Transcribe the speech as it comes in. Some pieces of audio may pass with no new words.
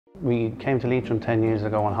We came to Leitrim 10 years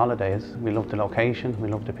ago on holidays. We loved the location, we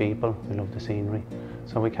loved the people, we loved the scenery.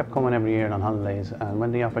 So we kept coming every year on holidays, and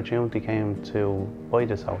when the opportunity came to buy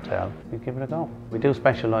this hotel, we'd give it a go. We do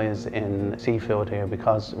specialise in seafood here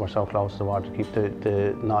because we're so close to the water to keep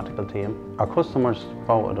the nautical theme. Our customers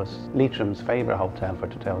voted us Leitrim's favourite hotel for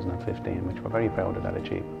 2015, which we're very proud of that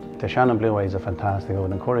achievement. The Shannon Blueway is a fantastic. I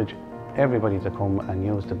would encourage everybody to come and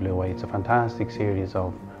use the Blueway. It's a fantastic series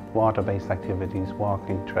of water-based activities,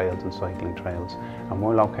 walking trails and cycling trails, and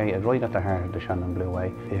we're located right at the heart of the Shannon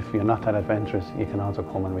Blueway. If you're not that adventurous, you can also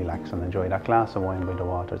come and relax and enjoy that glass of wine by the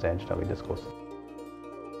water's edge that we discussed.